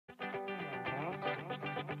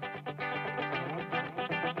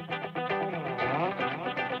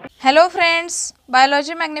Hello friends,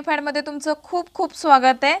 biology मॅग्निफाईडमध्ये तुमचं खूप खूप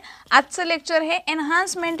स्वागत आहे। आजचं लेक्चर हे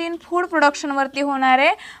एनहान्समेंट इन फूड प्रोडक्शनवरती होणार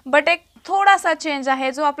आहे, बट एक थोडासा चेंज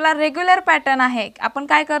आहे जो आपला रेग्युलर पॅटर्न आहे। आपण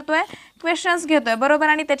काय करतोय, क्वेश्चन्स घेतोय बरोबर,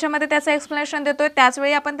 आणि त्याच्यामध्ये त्याचं एक्सप्लेनेशन देतोय, त्याच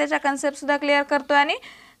वेळी आपण त्याच्या कन्सेप्ट सुद्धा क्लिअर करतोय आणि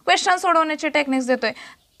क्वेश्चन सोडवण्याचे टेक्निक्स देतोय।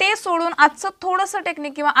 ते सोडून आजचं थोडंसं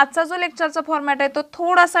टेक्निक किंवा आजचा जो लेक्चरचा फॉर्मॅट आहे तो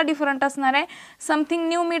थोडासा डिफरंट असणार आहे। समथिंग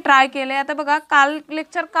न्यू मी ट्राय केले। आता बघा, काल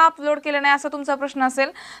लेक्चर का अपलोड केलं नाही असा तुमचा प्रश्न असेल,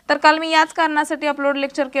 तर काल मी याच कारणासाठी अपलोड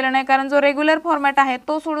लेक्चर केलं नाही, कारण जो रेग्युलर फॉर्मॅट आहे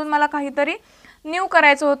तो सोडून मला काहीतरी न्यू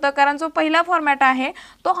करायचं होतं। कारण जो पहिला फॉर्मॅट आहे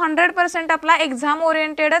तो 100% आपला एक्झाम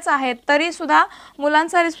ओरिएंटेडच आहे, तरी सुद्धा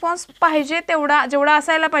मुलांचा रिस्पॉन्स पाहिजे तेवढा जेवढा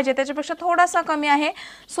असायला पाहिजे त्याच्यापेक्षा थोडासा कमी आहे।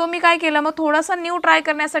 सो मी काय केलं, मग थोडासा न्यू ट्राय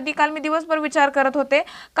करण्यासाठी काल मी दिवसभर विचार करत होते।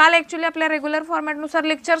 काल ॲक्च्युली आपल्या रेग्युलर फॉर्मॅटनुसार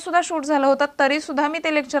लेक्चर सुद्धा शूट झालं होतं, तरी सुद्धा मी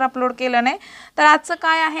ते लेक्चर अपलोड केलं नाही। तर आजचं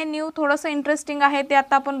काय आहे न्यू, थोडंसं इंटरेस्टिंग आहे, ते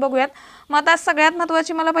आता आपण बघूयात। मग आता सगळ्यात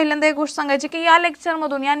महत्त्वाची मला पहिल्यांदा एक गोष्ट सांगायची की या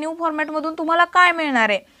लेक्चरमधून, या न्यू फॉर्मॅटमधून तुम्हाला काय मिळणार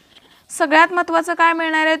आहे। सगळ्यात महत्त्वाचं काय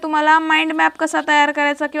मिळणार आहे तुम्हाला, माइंड मॅप कसा तयार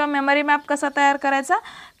करायचा किंवा मेमरी मॅप कसा तयार करायचा,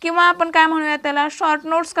 किंवा आपण काय म्हणूया त्याला शॉर्ट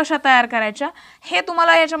नोट्स कशा तयार करायच्या, हे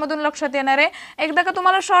तुम्हाला याच्यामधून लक्षात येणार आहे। एकदा का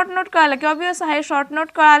तुम्हाला शॉर्ट नोट कळालं की ऑब्वियस आहे, शॉर्ट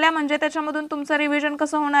नोट कळाल्या म्हणजे त्याच्यामधून तुमचं रिव्हिजन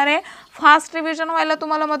कसं होणार आहे, फास्ट रिव्हिजन व्हायला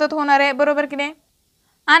तुम्हाला मदत होणार आहे, बरोबर की नाही।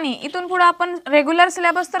 आणि इथून पुढे आपण रेग्युलर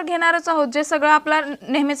सिलेबस तर घेणारच आहोत, जे सगळं आपला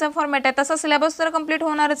नेहमीचा फॉर्मॅट आहे तसा सिलेबस तर कंप्लीट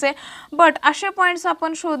होणारच आहे, बट असे पॉईंट्स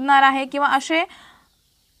आपण शोधणार आहे किंवा असे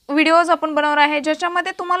व्हिडिओज आपण बनवणार आहे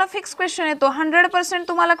ज्याच्यामध्ये तुम्हाला फिक्स क्वेश्चन येतो, 100%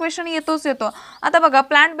 तुम्हाला क्वेश्चन येतो। आता बघा,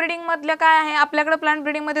 प्लांट ब्रीडिंग मधलं काय आहे, आपल्याकडे प्लांट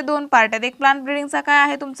ब्रीडिंग मध्ये दोन पार्ट आहेत। एक प्लांट ब्रीडिंगचा काय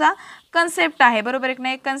आहे तुमचा कन्सेप्ट आहे, बरोबर, एक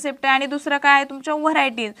नाही एक कन्सेप्ट आहे, आणि दुसरा काय आहे तुमच्या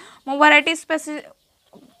व्हरायटीज। मग व्हरायटीज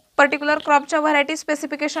पर्टिक्युलर क्रॉपच्या व्हरायटी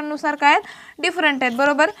स्पेसिफिकेशन नुसार काय डिफरंट आहेत,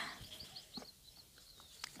 बरोबर।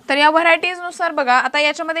 तर या व्हरायटीज नुसार बघा, आता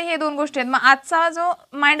याच्यामध्ये हे दोन गोष्टी आहेत। मग आजचा जो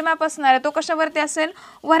माइंड मॅप असणार आहे तो कशावरती असेल,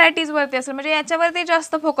 व्हरायटीज वरती असेल, म्हणजे याच्यावरती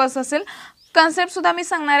जास्त फोकस असेल। कन्सेप्ट सुद्धा मी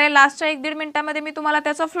सांगणार आहे, लास्टच्या 1-1.5 मिनिटामध्ये मी तुम्हाला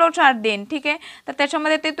त्याचा फ्लो चार्ट देईन, ठीक आहे। तर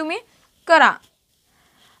त्याच्यामध्ये ते तुम्ही करा।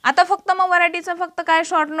 आता फक्त मग व्हरायटीचं फक्त काय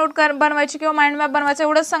शॉर्ट नोट बनवायची किंवा माइंड मॅप बनवायचं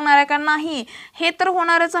एवढंच सांगणार आहे का, नाही, हे तर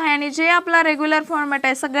होणारच आहे। आणि जे आपला रेग्युलर फॉर्मॅट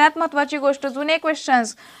आहे, सगळ्यात महत्त्वाची गोष्ट जुने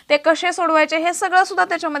क्वेश्चन्स ते कसे सोडवायचे हे सगळं सुद्धा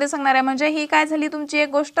त्याच्यामध्ये सांगणार आहे। म्हणजे ही काय झाली तुमची एक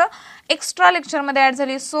गोष्ट एक्स्ट्रा लेक्चरमध्ये ॲड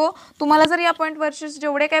झाली। सो तुम्हाला जर या पॉईंटवरचे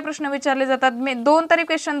जेवढे काही प्रश्न विचारले जातात, 2 तरी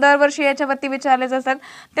क्वेश्चन दरवर्षी याच्यावरती विचारले जातात,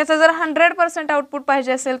 त्याचा जर 100% आउटपुट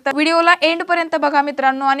पाहिजे असेल तर व्हिडिओला एंडपर्यंत बघा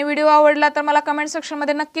मित्रांनो। आणि व्हिडिओ आवडला तर मला कमेंट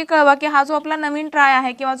सेक्शनमध्ये नक्की कळवा की हा जो आपला नवीन ट्राय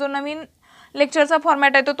आहे किंवा जो नवीन लेक्चरचा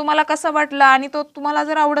फॉर्मॅट आहे तो तुम्हाला कसा वाटला, आणि तो तुम्हाला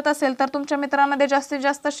जर आवडत असेल तर तुमच्या मित्रांमध्ये जास्तीत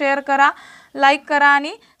जास्त शेअर करा, लाईक करा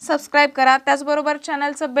आणि सबस्क्राईब करा। त्याचबरोबर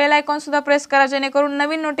चॅनलचं बेल आयकॉन सुद्धा प्रेस करा, जेणेकरून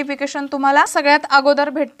नवीन नोटिफिकेशन तुम्हाला सगळ्यात अगोदर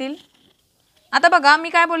भेटतील। आता बघा, मी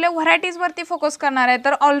काय बोलले, व्हरायटीजवरती फोकस करणार आहे।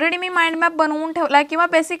 तर ऑलरेडी मी माइंड मॅप बनवून ठेवला आहे, किंवा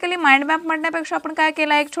बेसिकली माइंड मॅप म्हणण्यापेक्षा आपण काय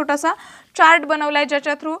केलं आहे, एक छोटासा चार्ट बनवला आहे,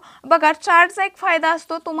 ज्याच्या थ्रू बघा चार्टचा एक फायदा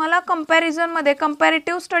असतो, तुम्हाला कंपॅरिझनमध्ये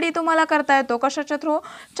कंपॅरेटिव्ह स्टडी तुम्हाला करता येतो। कशाच्या थ्रू,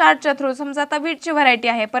 चार्टच्या थ्रू। समजा आता व्हीटची व्हरायटी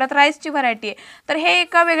आहे, परत राईसची व्हरायटी आहे, तर हे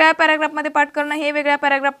एका वेगळ्या पॅराग्राफमध्ये पाठ करणं, हे वेगळ्या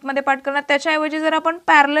पॅराग्राफमध्ये पाठ करणं, त्याच्याऐवजी जर आपण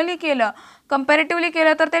पॅरलली केलं, कंपॅरेटिव्हली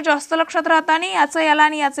केलं तर ते जास्त लक्षात राहतं, आणि याचं याला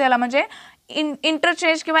आणि याचं याला म्हणजे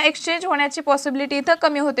इंटरचेंज किंवा एक्सचेंज होण्याची पॉसिबिलिटी इथं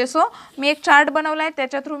कमी होते। सो मी एक चार्ट बनवला आहे,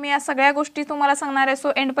 त्याच्या थ्रू मी या सगळ्या गोष्टी तुम्हाला सांगणार आहे।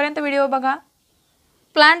 सो एंडपर्यंत व्हिडिओ बघा।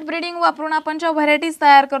 प्लांट ब्रीडिंग वापरून आपण ज्या व्हरायटीज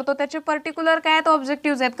तयार करतो त्याचे पर्टिक्युलर काय आहेत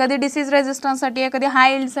ऑब्जेक्टिव्ह आहेत, कधी डिसीज रेजिस्टन्ससाठी आहे, कधी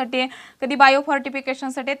हाय यील्डसाठी आहे, कधी बायो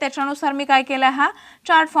फॉर्टिफिकेशनसाठी। त्याच्यानुसार मी काय केलं, हा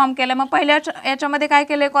चार्ट फॉर्म केला। मग पहिल्या याच्यामध्ये काय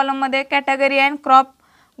केलं, कॉलममध्ये कॅटेगरी अँड क्रॉप,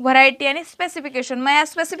 व्हरायटी आणि स्पेसिफिकेशन। मग या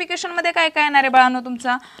स्पेसिफिकेशनमध्ये काय काय येणार आहे बाळांनो,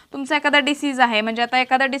 तुमचा एखादा डिसीज आहे, म्हणजे आता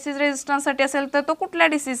एखादा डिसीज रेजिस्टन्ससाठी असेल तर तो कुठल्या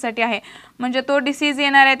डिसीजसाठी आहे, म्हणजे तो डिसीज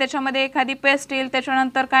येणार आहे, त्याच्यामध्ये एखादी पेस्ट येईल।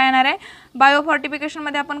 त्याच्यानंतर काय येणार आहे, बायो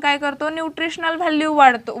फॉर्टिफिकेशनमध्ये आपण काय करतो, न्यूट्रिशनल व्हॅल्यू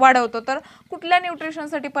वाढवतो, तर कुठल्या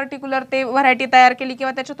न्यूट्रिशनसाठी पर्टिक्युलर ते व्हरायटी तयार केली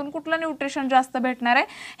किंवा त्याच्यातून कुठलं न्यूट्रिशन जास्त भेटणार आहे,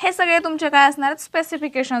 हे सगळे तुमचे काय असणार आहेत,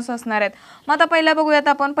 स्पेसिफिकेशन्स असणार आहेत। मग आता पहिला बघूयात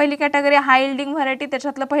आपण, पहिली कॅटेगरी हाय यील्डिंग व्हरायटी,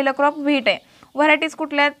 त्याच्यातलं पहिलं क्रॉप व्हीट आहे। व्हरायटीज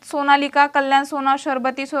कुठल्या आहेत, सोनालिका, कल्याण सोना,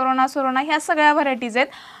 शरबती, सोना, ह्या सगळ्या व्हरायटीज आहेत।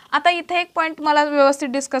 आता इथे एक पॉईंट मला व्यवस्थित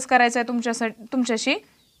डिस्कस करायचा आहे तुमच्याशी,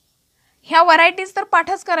 ह्या व्हरायटीज तर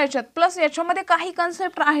पाठच करायच्यात, प्लस याच्यामध्ये काही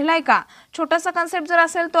कन्सेप्ट राहिलाय का, छोटासा कन्सेप्ट जर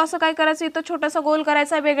असेल तो असं काय करायचं, इथं छोटासा गोल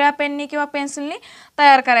करायचा, वेगळ्या पेननी किंवा पेन्सिलनी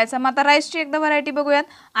तयार करायचा। मग आता राईसची एकदा व्हरायटी बघूयात,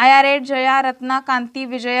 IR8, जया, रत्ना, कांती,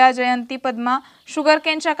 विजया, जयंती, पद्मा। शुगर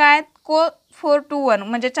केनच्या काय आहेत, को 421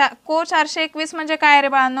 म्हणजे को 421 म्हणजे काय रे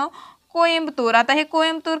बाळांनो, कोइंबतूर। आता हे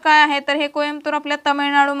कोइंबतूर काय आहे, तर हे कोइंबतूर आपल्या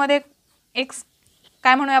तामिळनाडूमध्ये एक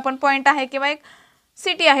काय म्हणूया आपण पॉईंट आहे किंवा एक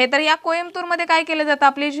सिटी आहे. तर या कोइंबतूरमध्ये काय केलं जातं,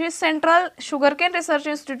 आपली जी सेंट्रल शुगरकेन रिसर्च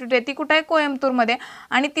इन्स्टिट्यूट आहे ती कुठे आहे, कोइंबतूरमध्ये.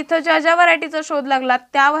 आणि तिथं ज्या ज्या व्हरायटीचा शोध लागला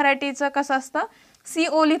त्या व्हरायटीचं कसं असतं,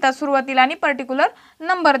 CO लिहितात सुरुवातीला आणि पर्टिक्युलर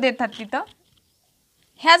नंबर देतात तिथं.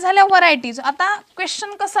 ह्या झाल्या व्हरायटीज. आता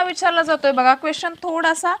क्वेश्चन कसा विचारला जातोय बघा, क्वेश्चन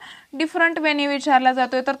थोडासा डिफरंट वेने विचारला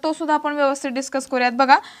जातोय, तर तो सुद्धा आपण व्यवस्थित डिस्कस करूयात.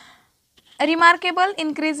 बघा, remarkable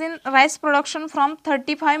increase in rice production from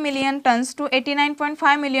 35 million tons to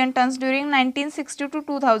 89.5 million tons during 1960 to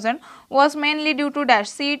 2000 was mainly due to dash.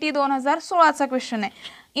 CET 2016 चा क्वेश्चन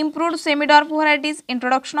आहे. Improved semi-dwarf varieties,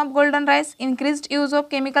 introduction of golden rice, increased use of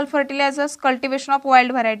chemical fertilizers, cultivation of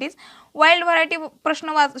wild varieties. Wild variety प्रश्न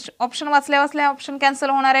option वाचल्या option cancel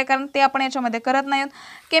होणार आहे, कारण ते आपण याच्यामध्ये करत नाही.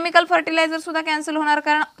 केमिकल फर्टिलायझर सुद्धा कॅन्सल होणार,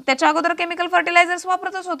 कारण त्याच्या अगोदर केमिकल फर्टिलायझर्स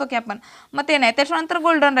वापरतच होतो की आपण, मग ते नाही. त्याच्यानंतर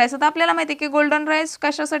गोल्डन राईस. आता आपल्याला माहिती आहे की गोल्डन राईस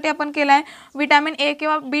कशासाठी आपण केला आहे, विटॅमिन A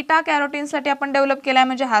किंवा बीटा कॅरोटीनसाठी आपण डेव्हलप केला आहे,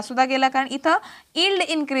 म्हणजे हा सुद्धा गेला. कारण इथं यील्ड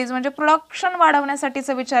इन्क्रीज म्हणजे प्रोडक्शन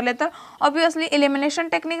वाढवण्यासाठीचं विचारले, तर ऑब्व्हियसली एलिमिनेशन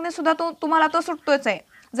टेक्निकने सुद्धा तुम्हाला तो सुटतोच आहे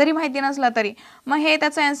जरी माहिती नसला तरी. मग हे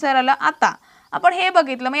त्याचं आन्सर आलं. आता आपण हे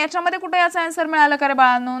बघितलं, मग याच्यामध्ये कुठे याचा आन्सर मिळाला का रे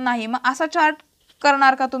बाळांनो, नाही. मग असा चार्ट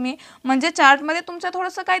करणार का तुम्ही, म्हणजे चार्टमध्ये तुमचं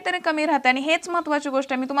थोडंसं काहीतरी कमी राहतं. आणि हेच महत्त्वाची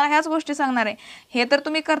गोष्ट आहे, मी तुम्हाला ह्याच गोष्टी सांगणार आहे. हे तर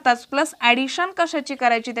तुम्ही करताच, प्लस ॲडिशन कशाची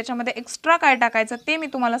करायची, त्याच्यामध्ये एक्स्ट्रा काय टाकायचं ते मी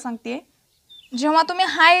तुम्हाला सांगते. जेव्हा तुम्ही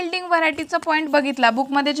हाय यील्डिंग व्हरायटीचा पॉईंट बघितला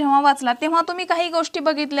बुकमध्ये जेव्हा वाचला, तेव्हा तुम्ही काही गोष्टी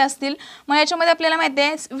बघितल्या असतील. मग याच्यामध्ये आपल्याला माहिती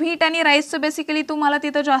आहे व्हीट आणि राईसचं बेसिकली तुम्हाला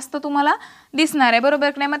तिथं जास्त तुम्हाला दिसणार आहे, बरोबर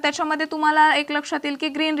की नाही. मग त्याच्यामध्ये तुम्हाला एक लक्षात येईल की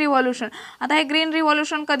ग्रीन रिव्हॉल्युशन. आता हे ग्रीन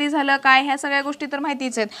रिव्हॉल्युशन कधी झालं काय, ह्या सगळ्या गोष्टी तर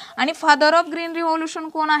माहितीच आहेत. आणि फादर ऑफ ग्रीन रिव्हॉल्युशन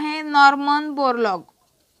कोण आहे, नॉर्मन बोरलॉग.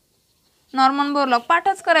 नॉर्मन बोरलॉग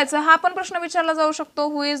पाठच करायचं. हा पण प्रश्न विचारला जाऊ शकतो,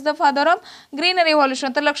 हु is the father of green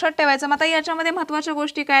revolution, तर लक्षात ठेवायचं. मग आता याच्यामध्ये महत्त्वाच्या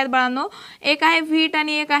गोष्टी काय आहेत बाळांनो, एक आहे व्हीट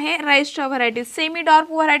आणि एक आहे राईसच्या व्हरायटीज. सेमी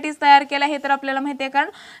डॉर्फ व्हरायटीज तयार केल्या, हे तर आपल्याला माहिती आहे.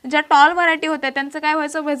 कारण ज्या टॉल व्हरायटी होत्या त्यांचं काय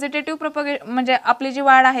व्हायचं, व्हेजिटेटिव्ह प्रोपगेशन म्हणजे आपली जी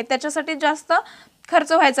वाढ आहे त्याच्यासाठी जास्त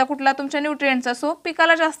खर्च व्हायचा कुठला, तुमच्या न्यूट्रिएंटचा. सो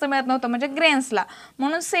पिकाला जास्त मिळत नव्हतं म्हणजे ग्रेन्सला,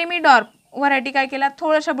 म्हणून सेमी डॉर्फ व्हरायटी काय केल्या,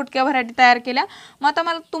 थोड्याशा बुटक्या व्हरायटी तयार केल्या. मग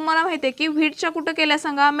आता तुम्हाला माहिती आहे की व्हीटच्या कुठं केल्या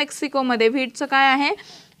सांगा, मेक्सिकोमध्ये. व्हीटचं काय आहे,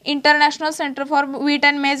 international centre for wheat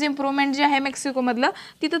and मेज इम्प्रूव्हमेंट जे आहे मेक्सिकोमधलं,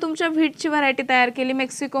 तिथं तुमच्या व्हीटची व्हरायटी तयार केली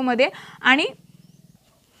मेक्सिकोमध्ये. आणि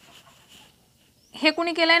हे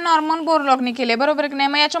कुणी केलंय, नॉर्मन बोरलॉगने केले, बरोबर की नाही.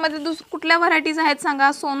 मग याच्यामध्ये कुठल्या व्हरायटीज आहेत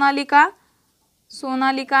सांगा, सोनालिका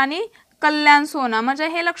आणि कल्याण सोना. म्हणजे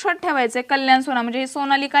हे लक्षात ठेवायचं, कल्याण सोना म्हणजे हे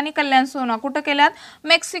सोनालिका आणि कल्याण सोना कुठं केल्यात,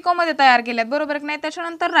 मेक्सिकोमध्ये तयार केल्यात, बरोबर की नाही.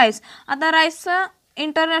 त्याच्यानंतर राईस. आता राईसचं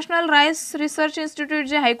इंटरनॅशनल राईस रिसर्च इन्स्टिट्यूट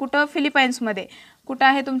जे आहे कुठं, फिलिपाईन्समध्ये. कुठं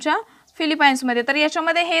आहे तुमच्या, फिलिपाईन्समध्ये. तर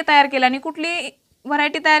याच्यामध्ये हे तयार केलं. आणि कुठली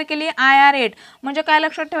व्हरायटी तयार केली, IR8. म्हणजे काय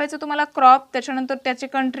लक्षात ठेवायचं तुम्हाला, क्रॉप, त्याच्यानंतर त्याची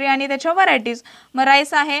कंट्री आणि त्याच्या व्हरायटीज. मग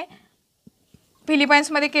राईस आहे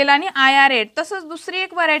फिलिपाईन्समध्ये केला आणि IR8. तसंच दुसरी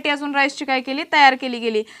एक व्हरायटी अजून राईसची काय केली, तयार केली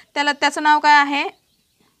गेली. त्याचं नाव काय आहे,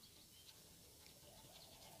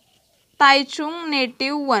 तायचुंग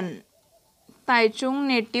नेटिव्ह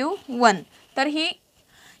 1. तर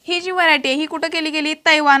ही जी व्हरायटी आहे ही कुठं केली गेली,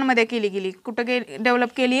 तैवानमध्ये केली गेली. कुठं डेव्हलप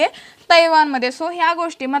केली आहे, तैवानमध्ये. सो ह्या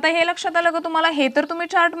गोष्टी मग आता हे लक्षात आलं का तुम्हाला, हे तर तुम्ही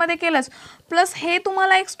चार्टमध्ये केलंच, प्लस हे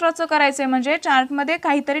तुम्हाला एक्स्ट्राचं करायचं आहे. म्हणजे चार्टमध्ये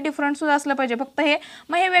काहीतरी डिफरंट सुद्धा असलं पाहिजे, फक्त हे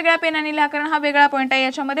मग हे वेगळ्या पेनाने लिहा, कारण हा वेगळा पॉईंट आहे,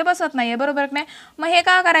 याच्यामध्ये बसत नाही आहे, बरोबर की नाही. मग हे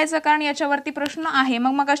का करायचं, कारण याच्यावरती प्रश्न आहे.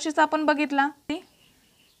 मग अशीच आपण बघितला.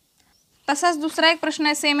 तसाच दुसरा एक प्रश्न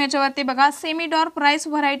आहे सेम याच्यावरती बघा, semi dwarf rice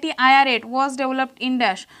variety IR8 was developed in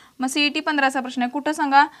dash. मग CET 15चा प्रश्न आहे, कुठं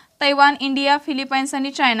सांगा, तैवान, इंडिया, फिलिपाईन्स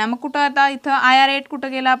आणि चायना. मग कुठं आता इथं IR8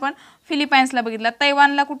 कुठं गेला, आपण फिलिपाईन्सला बघितला.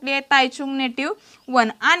 तैवानला कुठली आहे, तायचुंग नेटिव्ह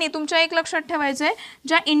 1. आणि तुमच्या एक लक्षात ठेवायचं आहे,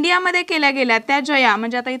 ज्या इंडियामध्ये केल्या गेल्या त्या जया,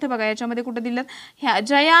 म्हणजे आता इथं बघा याच्यामध्ये कुठं दिलं, ह्या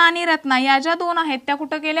जया आणि रत्ना या ज्या दोन आहेत त्या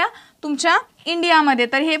कुठं केल्या, तुमच्या इंडियामध्ये.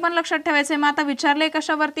 तर हे पण लक्षात ठेवायचं आहे. मग आता विचारलंय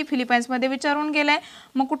कशावरती, फिलिपाईन्समध्ये विचारून गेलंय.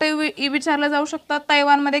 मग कुठे विचारलं जाऊ शकतं,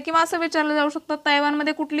 तैवानमध्ये, किंवा असं विचारलं जाऊ शकतं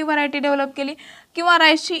तैवानमध्ये कुठली व्हरायटी डेव्हलप केली, किंवा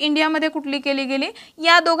राईसची इंडियामध्ये कुठली केली गेली.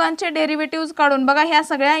 या दोघांचे डेरिव्हेटिव्ज काढून बघा, ह्या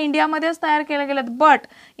सगळ्या इंडियामध्येच तयार केल्या गेल्यात, बट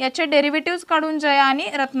याचे डेरिव्हेटिव्ज काढून जया आणि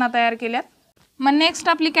रत्ना तयार केल्यात. मग नेक्स्ट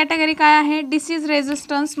आपली कॅटेगरी काय आहे, डिसीज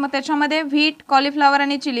रेजिस्टन्स. मग त्याच्यामध्ये व्हीट, कॉलीफ्लावर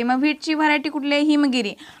आणि चिली. मग व्हीटची व्हरायटी कुठली आहे,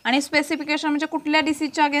 हिमगिरी. आणि स्पेसिफिकेशन म्हणजे कुठल्या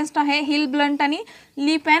डिसीजच्या अगेन्स्ट आहे, हिल ब्लंट आणि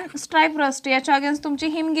लीप अँड स्ट्राईप रस्ट याच्या अगेन्स्ट तुमची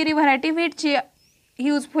हिमगिरी व्हरायटी व्हीटची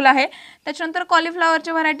युजफुल आहे. त्याच्यानंतर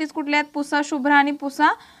कॉलीफ्लावरच्या व्हरायटीज कुठल्या आहेत, पुसा शुभ्रा आणि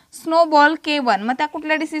पुसा स्नोबॉल K1. मग त्या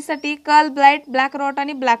कुठल्या डिसीजसाठी, कर्ल, ब्लाइट, ब्लॅक रॉट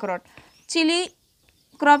आणि black rot. Chilli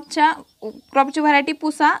क्रॉपची variety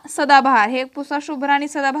Pusa सदाबहार. हे पुसा शुभ्रा आणि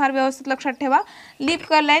सदाबहार व्यवस्थित लक्षात ठेवा. Leaf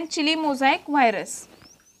curl and chilli मोझॅइक virus.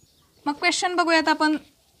 मग क्वेश्चन बघूयात आपण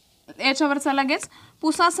याच्यावरचा लगेच.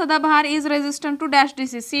 पुसा सदाबहार is resistant to dash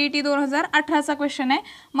disease, CET 2018चा question आहे.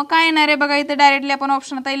 मग काय येणार आहे बघा, इथे डायरेक्टली आपण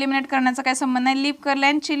ऑप्शन आता इलिमिनेट करण्याचा काय संबंध नाही. लीप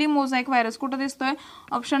करलॅन चिली मोझॅक व्हायरस कुठं दिसतोय,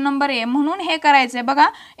 ऑप्शन नंबर ए. म्हणून हे करायचंय बघा,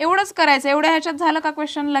 एवढंच करायचं. एवढ्या ह्याच्यात झालं का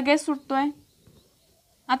क्वेश्चन लगेच सुटतोय.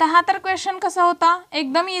 आता हा तर क्वेश्चन कसा होता,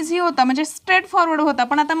 एकदम इझी होता, म्हणजे स्ट्रेट फॉरवर्ड होता.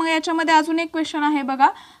 पण आता मग याच्यामध्ये अजून एक क्वेश्चन आहे बघा,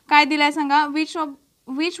 काय दिलाय सांगा.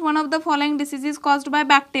 Which one of the following disease is caused by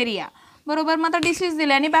bacteria. बरोबर, मग आता डिसीज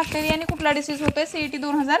दिले आणि बॅक्टेरियाने कुठला डिसीज होतोय, CET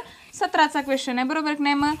 2017चा क्वेश्चन आहे. बरोबर की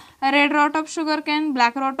नाही. मग red rot of sugar can,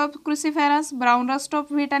 black rot of cruciferous, brown rust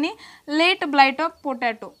of wheat आणि लेट ब्लाइट ऑफ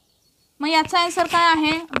पोटॅटो. मग याचा आन्सर काय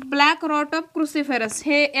आहे, ब्लॅक रॉट ऑफ क्रुसिफेरस.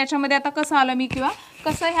 हे याच्यामध्ये आता कसं आलं मी किंवा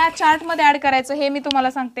कसं ह्या चार्टमध्ये ॲड करायचं हे मी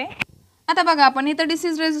तुम्हाला सांगते. आता बघा, आपण इथं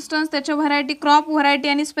डिसीज रेजिस्टन्स, त्याच्या व्हरायटी, क्रॉप व्हरायटी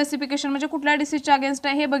आणि स्पेसिफिकेशन म्हणजे कुठल्या डिसीजच्या अगेन्स्ट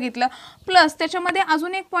आहे हे बघितलं. प्लस त्याच्यामध्ये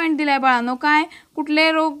अजून एक पॉईंट दिलाय बाळांनो, काय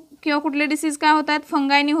कुठले रोग किंवा कुठले डिसीज काय होत आहेत,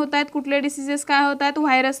 फंगायनी होत आहेत, कुठले डिसीजेस काय होत आहेत,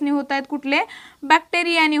 व्हायरसनी होत आहेत, कुठले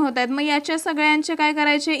बॅक्टेरियानी होत आहेत. मग याच्या सगळ्यांचे काय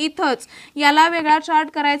करायचे इथंच, याला वेगळा चार्ट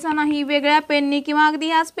करायचा नाही, वेगळ्या पेननी किंवा अगदी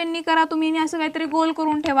ह्याच पेननी करा तुम्ही, असं काहीतरी गोल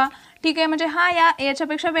करून ठेवा. ठीक आहे, म्हणजे हा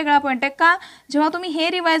याच्यापेक्षा वेगळा पॉईंट आहे का, जेव्हा तुम्ही हे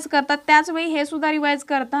रिवाइज करता त्याच वेळी हे सुद्धा रिवाइज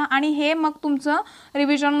करता आणि हे मग तुमचं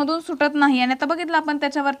रिव्हिजनमधून सुटत नाही. आणि आता बघितलं आपण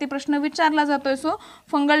त्याच्यावरती प्रश्न विचारला जातोय. So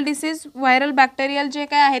fungal disease, viral, bacterial जे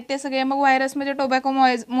काय आहेत ते सगळे. मग व्हायरस म्हणजे टोबॅको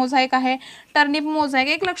मोझॅक आहे, टर्निप मोझॅक.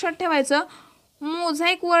 एक लक्षात ठेवायचं,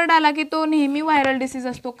 मोझॅक वर्ड आला की तो नेहमी व्हायरल डिसीज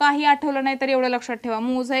असतो. काही आठवलं नाही तर एवढं लक्षात ठेवा,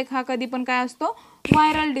 मोझॅक हा कधी पण काय असतो,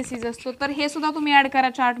 व्हायरल डिसीज असतो. तर हे सुद्धा तुम्ही ॲड करा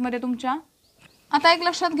चार्टमध्ये तुमच्या. आता एक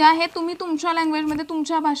लक्षात घ्या, हे तुम्ही तुमच्या लँग्वेजमध्ये,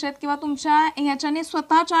 तुमच्या भाषेत किंवा तुमच्या ह्याच्याने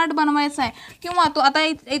स्वतः चार्ट बनवायचा आहे. किंवा तो आता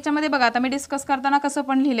याच्यामध्ये बघा, आता मी डिस्कस करताना कसं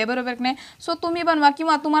पण लिहिले, बरोबर की नाही. सो तुम्ही बनवा,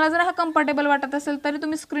 किंवा तुम्हाला जर हा कम्फर्टेबल वाटत असेल तरी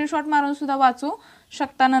तुम्ही स्क्रीनशॉट मारून सुद्धा वाचू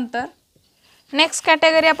शकता नंतर. नेक्स्ट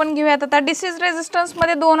कॅटेगरी आपण घेऊयात. आता डिसीज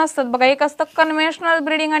रेजिस्टन्समध्ये दोन असतात बघा, एक असतं कन्व्हेन्शनल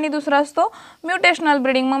ब्रीडिंग आणि दुसरा असतो म्युटेशनल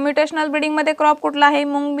ब्रीडिंग. मग म्युटेशनल ब्रीडिंगमध्ये क्रॉप कुठला आहे,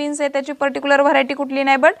 मूंग बीन्स आहे, त्याची पर्टिक्युलर व्हरायटी कुठली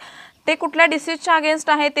नाही, बट ते कुठल्या डिसीजच्या अगेन्स्ट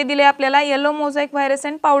आहे ते दिले आपल्याला. Yellow mosaic virus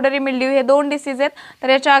and पावडरी mildew हे दोन डिसीज आहेत. तर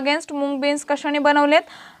याच्या अगेन्स्ट मूंग बीन्स कशाने बनवलेत,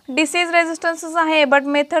 डिसीज रेजिस्टन्सच आहे, बट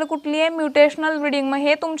मेथड कुठली आहे, म्युटेशनल ब्रीडिंग. मग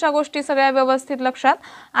हे तुमच्या गोष्टी सगळ्या व्यवस्थित लक्षात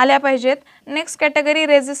आल्या पाहिजेत. Next category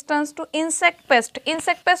resistance to insect paste.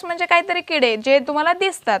 Insect paste म्हणजे काहीतरी किडे जे तुम्हाला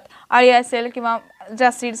दिसतात, अळी असेल किंवा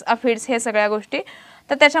जासिड्स, अफिड्स, हे सगळ्या गोष्टी.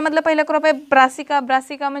 तर त्याच्यामधलं पहिलं क्रॉप आहे ब्रासिका.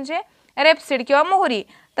 ब्रासिका म्हणजे रेपसीड किंवा मोहरी.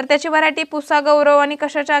 तर त्याची व्हरायटी पुसा गौरव आणि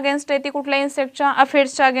कशाच्या अगेन्स्ट आहे, ती कुठल्या इन्सेक्टच्या,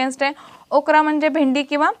 अफिड्सच्या अगेन्स्ट आहे. ओकरा म्हणजे भेंडी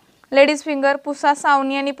किंवा लेडीज फिंगर. पुसा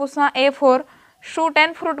सावनी आणि Pusa A4 shoot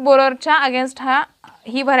and fruit बोररच्या against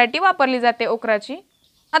he variety वापरली जाते ओकराची.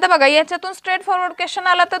 आता बघा, याच्यातून स्ट्रेट फॉरवर्ड क्वेश्चन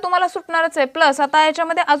आला तर तुम्हाला सुटणारच आहे. प्लस आता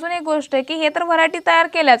याच्यामध्ये अजून एक गोष्ट आहे की हे तर व्हरायटी तयार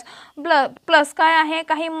केल्याच, प्लस काय आहे,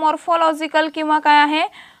 काही मॉर्फोलॉजिकल किंवा काय आहे,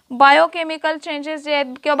 बायोकेमिकल चेंजेस जे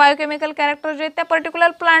आहेत किंवा बायोकेमिकल कॅरेक्टर जे आहेत त्या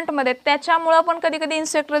पर्टिक्युलर प्लांटमध्ये, त्याच्यामुळं पण कधी कधी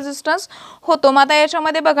इन्सेक्ट रेजिस्टन्स होतो. मग आता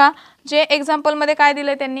याच्यामध्ये बघा, जे एक्झाम्पलमध्ये काय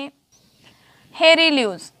दिलं त्यांनी, हेरी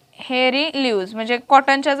लिव्ज म्हणजे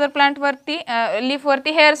कॉटनच्या जर प्लांटवरती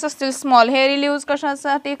लीफवरती हेअर्स असतील स्मॉल, हेअरी लिव्ज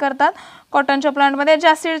कशासाठी करतात, कॉटनच्या प्लांटमध्ये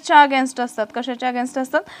जासिडच्या अगेन्स्ट असतात. कशाच्या अगेन्स्ट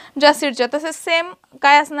असतात, जासिडच्या. तसेच सेम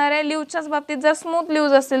काय असणार आहे, लिव्जच्याच बाबतीत जर स्मूथ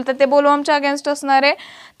लिव्ज असतील तर ते बोलवमच्या अगेन्स्ट असणार आहे.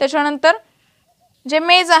 त्याच्यानंतर जे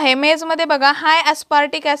मेज आहे, मेजमध्ये बघा हाय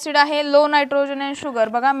ॲस्पार्टिक ॲसिड आहे, लो नायट्रोजन अँड शुगर.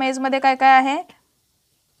 बघा मेजमध्ये काय काय आहे,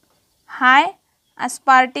 हाय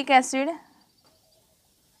ॲस्पार्टिक ॲसिड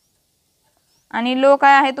आणि लो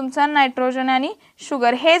काय आहे तुमचा, नायट्रोजन आणि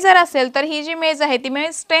शुगर. हे जर असेल तर ही जी मेज आहे ती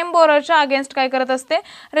मेज स्टेम बोररच्या अगेन्स्ट काय करत असते,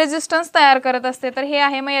 रेजिस्टन्स तयार करत असते. तर हे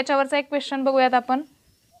आहे. मग याच्यावरचा एक क्वेश्चन बघूयात आपण,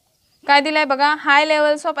 काय दिलाय बघा, हाय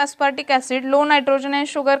levels of ॲस्पार्टिक acid, low nitrogen and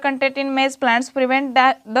sugar content in मेज plants prevent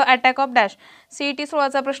the attack of dash. CET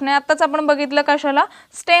 16चा प्रश्न आहे. आत्ताच आपण बघितलं कशाला,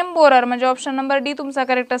 स्टेम बोरर, म्हणजे ऑप्शन नंबर डी तुमचा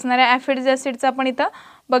करेक्ट असणार आहे. ॲफिड्स ॲसिडचं आपण इथं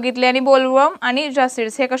बघितले आणि बोलवर्म आणि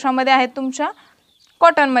जासिड्स हे कशामध्ये आहेत, तुमच्या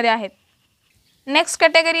कॉटनमध्ये आहेत. नेक्स्ट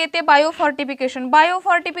कॅटेगरी येते बायोफॉर्टिफिकेशन.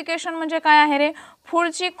 बायोफॉर्टिफिकेशन म्हणजे काय आहे रे,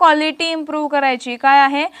 फूडची क्वालिटी इम्प्रूव्ह करायची. काय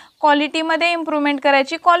आहे, क्वालिटीमध्ये इम्प्रूव्हमेंट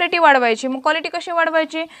करायची, क्वालिटी वाढवायची. मग क्वालिटी कशी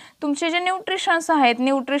वाढवायची, तुमचे जे न्यूट्रिशन्स आहेत,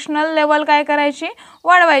 न्यूट्रिशनल लेवल काय करायची,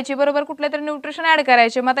 वाढवायची. बरोबर, कुठले तरी न्यूट्रिशन ॲड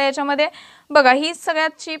करायचे. मग आता याच्यामध्ये बघा ही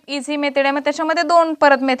सगळ्यात चीप इझी मेथड आहे. मग त्याच्यामध्ये दोन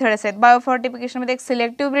परत मेथड्स आहेत बायोफॉर्टिफिकेशनमध्ये, एक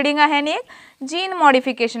सिलेक्टिव्ह ब्रीडिंग आहे आणि एक जीन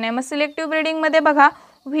मॉडिफिकेशन आहे. मग सिलेक्टिव्ह ब्रीडिंगमध्ये बघा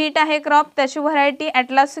व्हीट आहे क्रॉप, त्याची व्हरायटी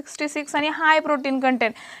ॲटलास 66 आणि हाय प्रोटीन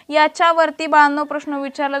कंटेंट. याच्यावरती बाळांनो प्रश्न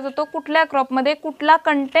विचारला जातो, कुठल्या क्रॉपमध्ये कुठला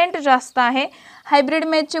कंटेंट जास्त आहे. हायब्रिड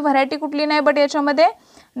मेजची व्हरायटी कुठली नाही, बट याच्यामध्ये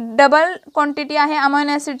डबल क्वांटिटी आहे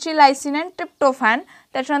अमायनो ॲसिडची, लायसिन अँड ट्रिप्टोफॅन.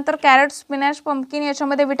 त्याच्यानंतर कॅरेट, स्पिनॅच, पंपकिन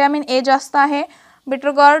याच्यामध्ये विटॅमिन A जास्त आहे. बिटर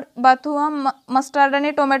गॉर्ड, बाथुआ, मस्टार्ड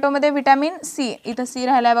आणि टोमॅटोमध्ये व्हिटॅमिन सी, इथं सी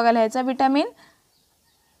राहिला बघा लिहायचा,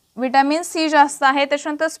 व्हिटॅमिन सी जास्त आहे.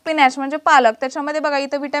 त्याच्यानंतर स्पिनॅच म्हणजे पालक, त्याच्यामध्ये बघा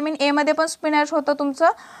इथं व्हिटॅमिन ए मध्ये पण स्पिनॅच होतं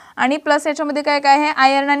तुमचं आणि प्लस याच्यामध्ये काय काय आहे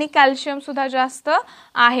आयर्न आणि कॅल्शियम सुद्धा जास्त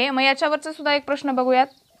आहे. मग याच्यावरचा सुद्धा एक प्रश्न बघूयात.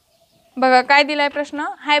 बघा काय दिलाय प्रश्न,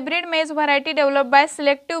 हायब्रिड मेज variety develop by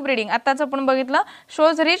selective breeding, आताच आपण बघितलं,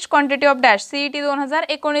 shows rich quantity of dash, CET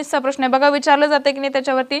 2019चा प्रश्न आहे. बघा विचारलं जातं की नाही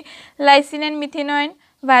त्याच्यावरती, lysine and मिथिनोइन,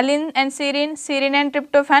 व्हॅलिन and Sirin, Sirin and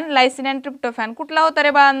tryptophan, lysine and tryptophan, कुठला होता रे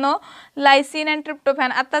बाळांनो, लायसिन अँड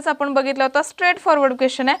ट्रिप्टोफॅन. आत्ताच आपण बघितलं होतं, स्ट्रेट फॉरवर्ड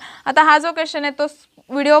क्वेश्चन आहे. आता हा जो क्वेश्चन आहे तो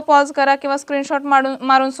व्हिडिओ पॉज करा किंवा स्क्रीनशॉट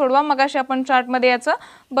मारून सोडवा. मगाशी आपण चार्टमध्ये याचं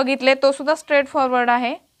बघितले, तो सुद्धा स्ट्रेट फॉरवर्ड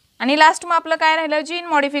आहे. आणि लास्ट मग आपलं काय राहिलं, जीन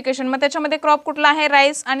मॉडिफिकेशन. मग त्याच्यामध्ये क्रॉप कुठला आहे,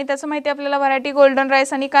 राईस, आणि त्याचं माहिती आपल्याला व्हरायटी गोल्डन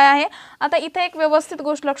राईस आणि काय आहे. आता इथे एक व्यवस्थित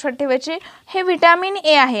गोष्ट लक्षात ठेवायची, हे व्हिटॅमिन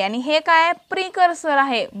ए आहे आणि हे काय आहे, प्रीकर्सर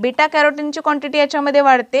आहे. बीटा कॅरोटीनची क्वांटिटी याच्यामध्ये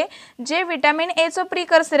वाढते, जे व्हिटॅमिन एचं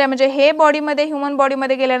प्रीकर्सर आहे. म्हणजे हे बॉडीमध्ये, ह्युमन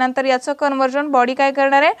बॉडीमध्ये गेल्यानंतर याचं कन्व्हर्जन बॉडी काय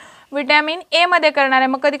करणार आहे, व्हिटॅमिन ए मध्ये करणार आहे.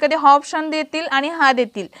 मग कधी कधी हा ऑप्शन देतील आणि हा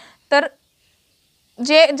देतील, तर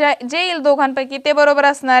जे येईल दोघांपैकी ते बरोबर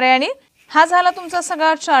असणार आहे. आणि हा झाला तुमचा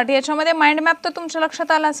सगळा चार्ट. याच्यामध्ये माइंड मॅप तर तुमच्या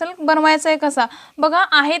लक्षात आला असेल, बनवायचं आहे कसा. बघा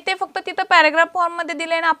आहे ते फक्त तिथं पॅराग्राफ फॉर्ममध्ये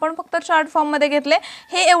दिले ना, आपण फक्त चार्ट फॉर्ममध्ये घेतले.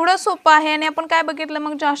 हे एवढं सोपं आहे. आणि आपण काय बघितलं,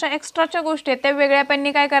 मग ज्या अशा एक्स्ट्राच्या गोष्टी आहेत त्या वेगळ्या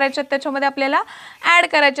पेननी काय करायच्यात, त्याच्यामध्ये आपल्याला ॲड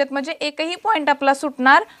करायच्यात, म्हणजे एकही पॉईंट आपला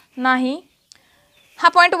सुटणार नाही. हा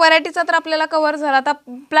पॉईंट व्हरायटीचा तर आपल्याला कव्हर झाला. आता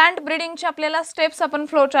प्लांट ब्रीडिंगचे आपल्याला स्टेप्स आपण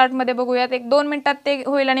फ्लो चार्टमध्ये बघूयात. 1-2 मिनिटात ते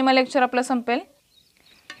होईल आणि मग लेक्चर आपलं संपेल.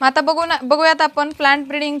 मग आता बघूयात आपण प्लांट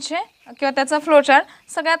ब्रीडिंगचे किंवा त्याचा फ्लो चार्ट.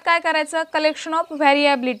 सगळ्यात काय करायचं, कलेक्शन ऑफ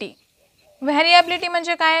व्हॅरिएबिलिटी. व्हॅरिएबिलिटी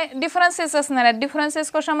म्हणजे काय, डिफरन्सेस असणार आहेत.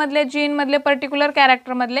 Differences कशामधले, जीनमधले, particular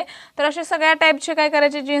कॅरेक्टरमधले. तर असे सगळ्या टाईपचे काय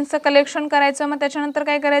करायचे, जीन्सचं कलेक्शन करायचं. मग त्याच्यानंतर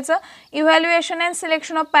काय करायचं, evaluation and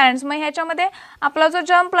selection of parents. मग ह्याच्यामध्ये आपला जो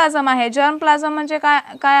जर्म प्लाझम आहे, जर्म प्लाझम म्हणजे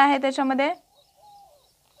काय आहे त्याच्यामध्ये,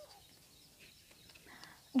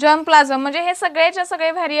 जर्म प्लाझम म्हणजे हे सगळेच्या सगळे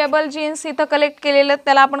व्हेरिएबल जीन्स इथं कलेक्ट केलेले,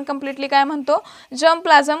 त्याला आपण कम्प्लिटली काय म्हणतो, जर्म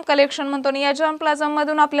प्लाझम कलेक्शन म्हणतो. आणि या जर्म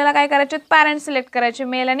प्लाझममधून आपल्याला काय करायचे, पॅरेंट सिलेक्ट करायचे,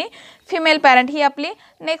 मेल आणि फिमेल पॅरेंट. ही आपली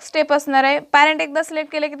नेक्स्ट स्टेप असणार आहे. पॅरेंट एकदा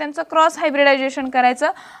सिलेक्ट केले की त्यांचं क्रॉस हायब्रिडायझेशन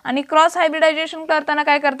करायचं. आणि क्रॉस हायब्रिडायझेशन करताना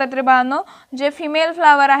काय करतात रे बाळांनो, जे फिमेल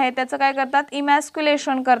फ्लावर आहे त्याचं काय करतात,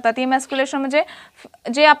 इमॅस्क्युलेशन करतात. इमॅस्क्युलेशन म्हणजे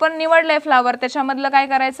जे आपण निवडलंय फ्लावर त्याच्यामधलं काय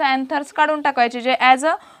करायचं, अँथर्स काढून टाकायचे. जे ॲज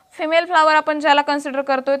अ फिमेल फ्लावर आपण ज्याला कन्सिडर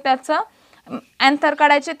करतोय त्याचं अँथर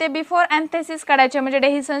काढायचे, ते बिफोर अँथेसिस काढायचे, म्हणजे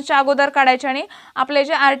डेहिसन्सच्या अगोदर काढायचे. आणि आपले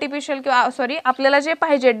जे आर्टिफिशियल किंवा आपल्याला जे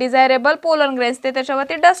पाहिजे डिझायरेबल पोलन ग्रेन्स ते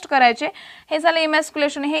त्याच्यावरती डस्ट करायचे. हे झालं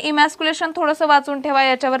इमॅस्क्युलेशन. हे इमॅस्क्युलेशन थोडंसं वाचून ठेवा,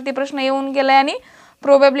 याच्यावरती प्रश्न येऊन गेलाय आणि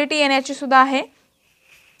प्रोबॅबिलिटी येण्याची सुद्धा आहे.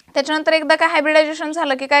 त्याच्यानंतर एकदा काय हायब्रिडायझेशन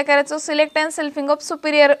झालं की काय करायचं, select and selfing of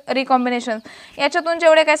Superior recombination. याच्यातून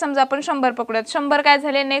जेवढे काय समजा आपण 100 पकडूयात, 100 काय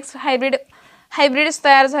झाले, नेक्स्ट हायब्रिड्स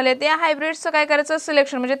तयार झाले. त्या हायब्रिड्सचं काय करायचं,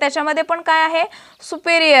 सिलेक्शन. म्हणजे त्याच्यामध्ये पण काय आहे,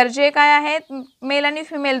 सुपेरियर जे काय आहेत मेल आणि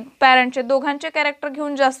फिमेल पॅरेंटचे दोघांचे कॅरेक्टर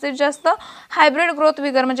घेऊन जास्तीत जास्त हायब्रिड ग्रोथ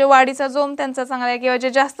विगर म्हणजे वाढीचा जोम त्यांचा चांगला आहे किंवा जे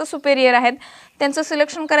जास्त सुपेरियर आहेत त्यांचं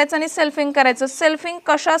सिलेक्शन करायचं आणि सेल्फिंग करायचं. सेल्फिंग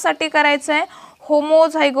कशासाठी करायचं आहे,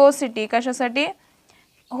 होमोझायगोसिटी. कशासाठी,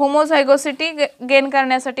 होमोझायगोसिटी गेन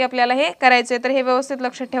करण्यासाठी आपल्याला हे करायचे. तर हे व्यवस्थित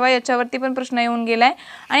लक्षात ठेवा, याच्यावरती पण प्रश्न येऊन गेलाय.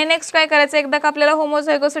 आणि नेक्स्ट काय करायचं, एकदा का आपल्याला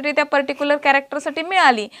होमोझायगोसिटी त्या पर्टिक्युलर कॅरेक्टरसाठी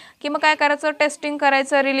मिळाली की मग काय करायचं, टेस्टिंग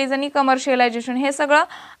करायचं, रिलीज आणि कमर्शियलायझेशन. हे सगळं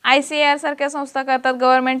ICAR सारख्या संस्था करतात,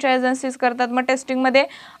 गव्हर्नमेंटच्या एजन्सीज करतात. मग टेस्टिंगमध्ये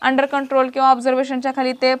अंडर कंट्रोल किंवा ऑब्झर्वेशनच्या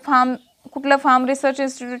खाली ते कुठलं फार्म, रिसर्च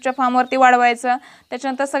इन्स्टिट्यूटच्या फार्मवरती वाढवायचं.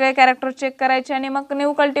 त्याच्यानंतर सगळे कॅरेक्टर चेक करायचे आणि मग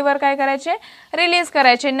न्यू कल्टिव्हर काय करायचे, रिलीज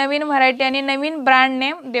करायचे, नवीन व्हरायटी आणि नवीन ब्रँड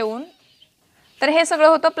नेम देऊन. तर हे सगळं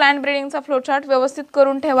होतं प्लांट ब्रीडिंगचा फ्लोचार्ट. व्यवस्थित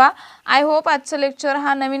करून ठेवा. आय होप आजचं लेक्चर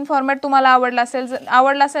हा नवीन फॉर्मॅट तुम्हाला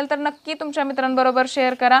आवडला असेल तर नक्की तुमच्या मित्रांबरोबर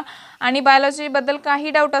शेअर करा. आणि बायोलॉजीबद्दल काही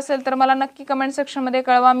डाऊट असेल तर मला नक्की कमेंट सेक्शनमध्ये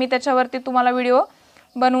कळवा, मी त्याच्यावरती तुम्हाला व्हिडिओ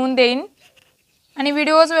बनवून देईन. आणि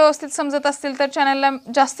व्हिडिओज व्यवस्थित समजत असतील तर चॅनलला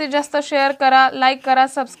जास्तीत जास्त शेअर करा, लाईक करा,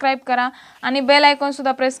 सबस्क्राईब करा आणि बेल आयकॉन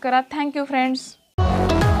सुद्धा प्रेस करा. Thank you friends.